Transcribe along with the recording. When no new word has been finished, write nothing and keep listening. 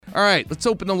All right, let's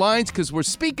open the lines because we're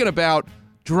speaking about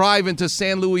driving to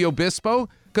San Luis Obispo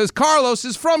because Carlos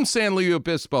is from San Luis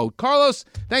Obispo. Carlos,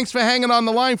 thanks for hanging on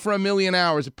the line for a million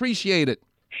hours. Appreciate it.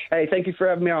 Hey, thank you for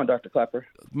having me on, Dr. Clapper.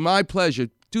 My pleasure.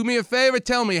 Do me a favor.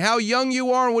 Tell me how young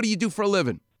you are and what do you do for a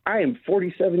living? I am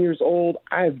 47 years old.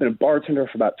 I have been a bartender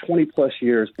for about 20 plus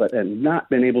years, but have not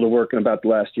been able to work in about the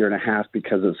last year and a half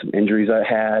because of some injuries I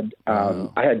had. I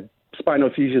had spinal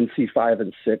fusion C5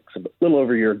 and 6 a little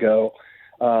over a year ago.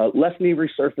 Left knee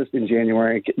resurfaced in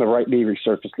January, getting the right knee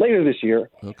resurfaced later this year.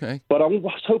 Okay. But I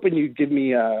was hoping you'd give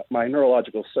me, my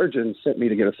neurological surgeon sent me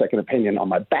to get a second opinion on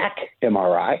my back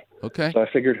MRI. Okay. So I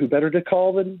figured who better to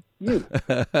call than you.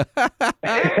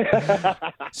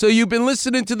 So you've been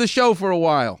listening to the show for a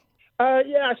while.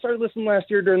 Yeah, I started listening last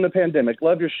year during the pandemic.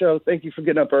 Love your show. Thank you for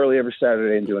getting up early every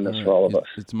Saturday and doing this for all of us.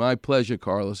 It's my pleasure,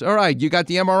 Carlos. All right, you got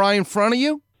the MRI in front of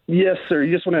you? Yes, sir.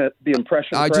 You just want the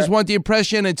impression? I just want the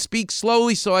impression and speak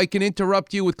slowly so I can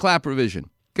interrupt you with Clapper Vision.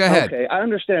 Go ahead. Okay, I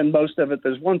understand most of it.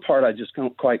 There's one part I just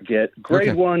don't quite get.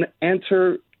 Grade 1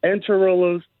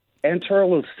 enterolysis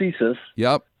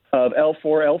Yep. of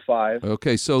L4, L5.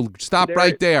 Okay, so stop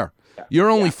right there. You're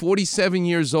only 47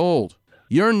 years old.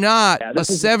 You're not a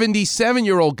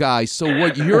 77-year-old guy. So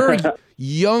what your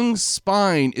young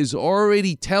spine is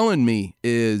already telling me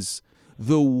is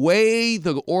the way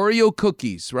the Oreo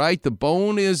cookies, right? The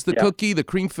bone is the cookie, the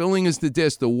cream filling is the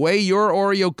disc. The way your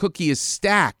Oreo cookie is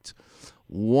stacked,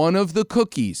 one of the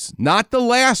cookies, not the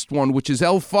last one, which is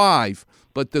L5,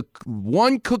 but the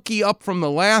one cookie up from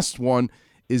the last one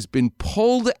has been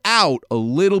pulled out a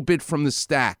little bit from the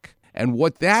stack. And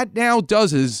what that now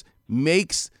does is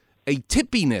makes a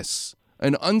tippiness,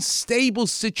 an unstable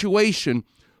situation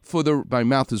for my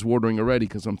mouth is watering already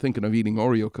because I'm thinking of eating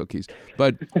Oreo cookies.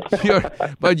 But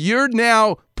you're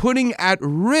now putting at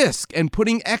risk and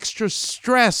putting extra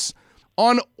stress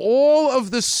on all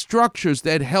of the structures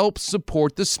that help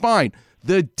support the spine.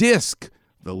 The disc,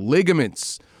 the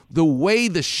ligaments, the way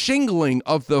the shingling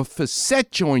of the facet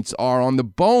joints are on the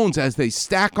bones as they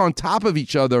stack on top of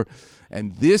each other.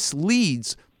 And this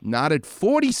leads, not at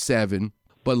 47,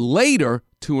 but later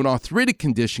to an arthritic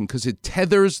condition because it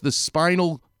tethers the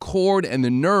spinal cord and the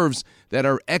nerves that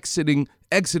are exiting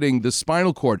the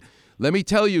spinal cord. Let me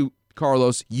tell you,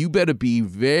 Carlos, you better be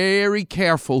very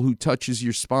careful who touches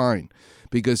your spine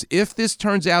because if this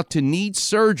turns out to need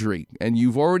surgery and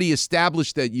you've already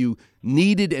established that you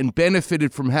needed and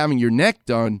benefited from having your neck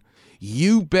done,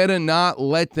 you better not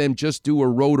let them just do a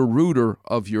rotor-rooter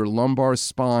of your lumbar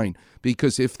spine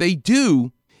because if they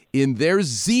do, in their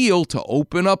zeal to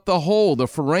open up the hole, the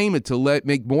foramen, to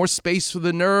make more space for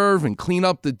the nerve and clean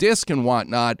up the disc and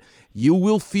whatnot, you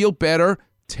will feel better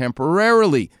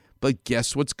temporarily. But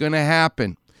guess what's going to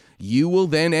happen? You will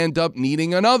then end up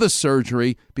needing another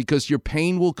surgery because your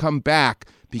pain will come back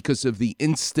because of the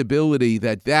instability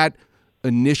that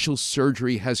initial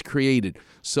surgery has created.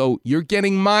 So you're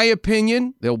getting my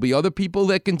opinion. There'll be other people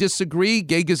that can disagree.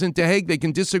 Gegas into Hague, they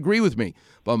can disagree with me.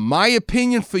 But my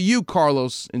opinion for you,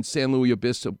 Carlos, in San Luis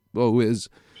Obispo is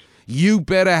you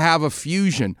better have a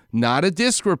fusion, not a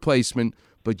disc replacement,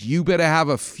 but you better have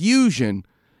a fusion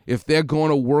if they're going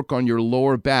to work on your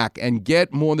lower back and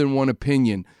get more than one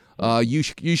opinion. You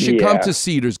should come to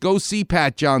Cedars. Go see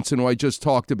Pat Johnson, who I just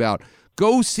talked about.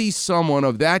 Go see someone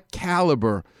of that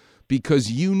caliber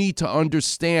because you need to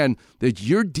understand that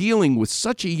you're dealing with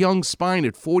such a young spine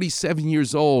at 47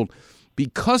 years old.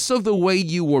 Because of the way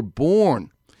you were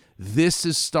born, this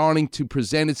is starting to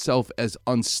present itself as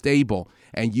unstable,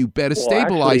 and you better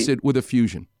stabilize it with a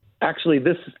fusion. Actually,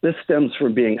 this stems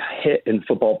from being hit in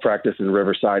football practice in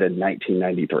Riverside in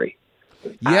 1993.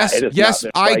 Yes,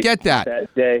 I get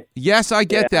that. Day. Yes, I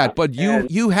get that, but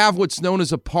you have what's known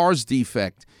as a pars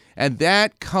defect, and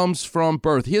that comes from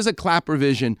birth. Here's a Clapper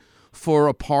Vision for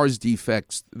a pars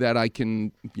defect that I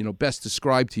can, best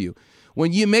describe to you.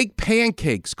 When you make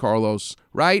pancakes, Carlos,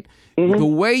 right? Mm-hmm. The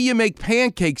way you make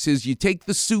pancakes is you take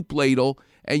the soup ladle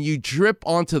and you drip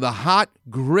onto the hot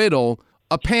griddle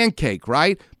a pancake,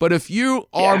 right? But if you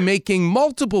are making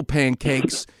multiple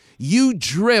pancakes, you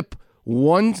drip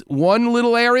one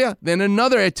little area, then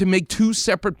another area to make two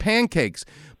separate pancakes.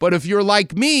 But if you're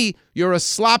like me, you're a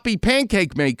sloppy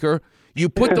pancake maker. You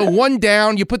put the one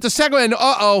down, you put the second one,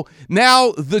 and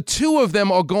now the two of them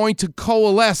are going to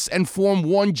coalesce and form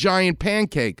one giant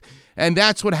pancake. And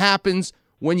that's what happens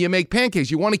when you make pancakes.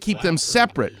 You want to keep them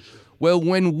separate. Well,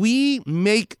 when we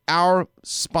make our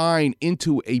spine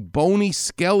into a bony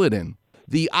skeleton,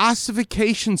 the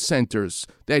ossification centers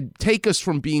that take us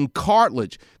from being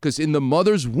cartilage, because in the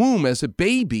mother's womb as a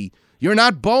baby, you're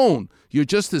not bone. You're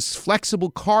just this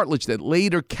flexible cartilage that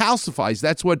later calcifies.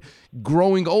 That's what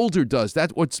growing older does.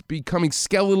 That's what's becoming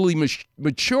skeletally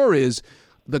mature is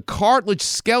the cartilage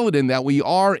skeleton that we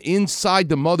are inside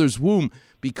the mother's womb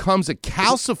becomes a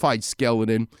calcified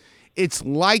skeleton. It's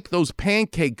like those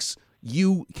pancakes.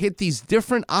 You hit these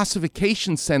different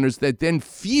ossification centers that then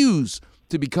fuse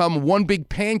to become one big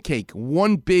pancake,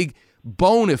 one big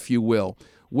bone, if you will.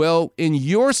 Well, in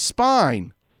your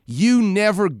spine, you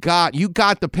got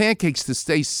the pancakes to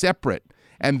stay separate.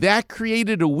 And that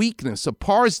created a weakness, a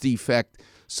pars defect.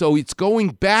 So it's going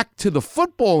back to the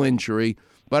football injury.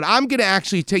 But I'm going to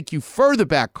actually take you further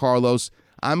back, Carlos.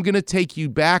 I'm going to take you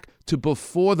back to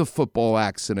before the football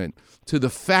accident, to the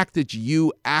fact that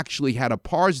you actually had a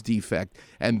pars defect.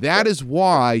 And that is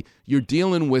why you're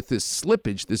dealing with this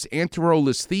slippage, this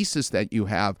anterolisthesis that you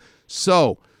have.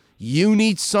 So you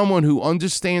need someone who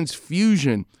understands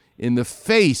fusion in the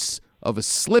face of a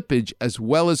slippage as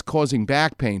well as causing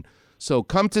back pain. So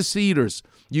come to Cedars.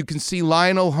 You can see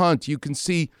Lionel Hunt. You can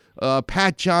see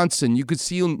Pat Johnson. You can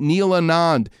see Neil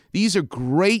Anand. These are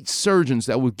great surgeons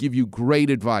that will give you great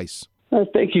advice.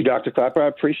 Thank you, Dr. Clapper. I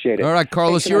appreciate it. All right,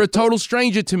 Carlos, you're a total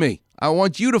stranger to me. I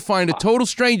want you to find a total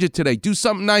stranger today. Do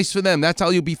something nice for them. That's how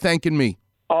you'll be thanking me.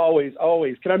 Always,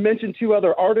 always. Can I mention 2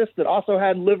 other artists that also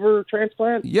had liver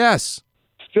transplants? Yes.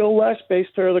 Phil Lesh, bass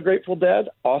player of the Grateful Dead,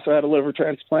 also had a liver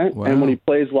transplant. Wow. And when he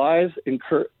plays live,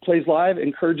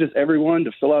 encourages everyone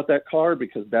to fill out that card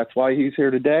because that's why he's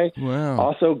here today. Wow.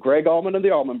 Also, Greg Allman of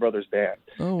the Allman Brothers Band.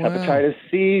 Oh, wow. Hepatitis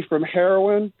C from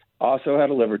heroin, also had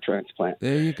a liver transplant.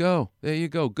 There you go. There you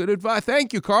go. Good advice.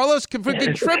 Thank you, Carlos, for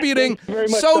contributing very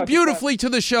much, so Dr. beautifully to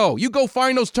the show. You go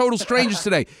find those total strangers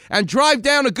today and drive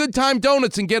down to Good Time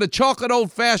Donuts and get a chocolate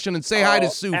old-fashioned and say hi to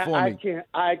Sue for me.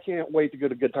 I can't wait to go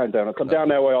to Good Time Donuts. I'm down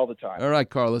that way all the time. All right,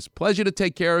 Carlos. Pleasure to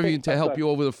take care of you and to help you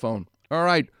over the phone. All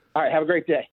right. All right. Have a great day.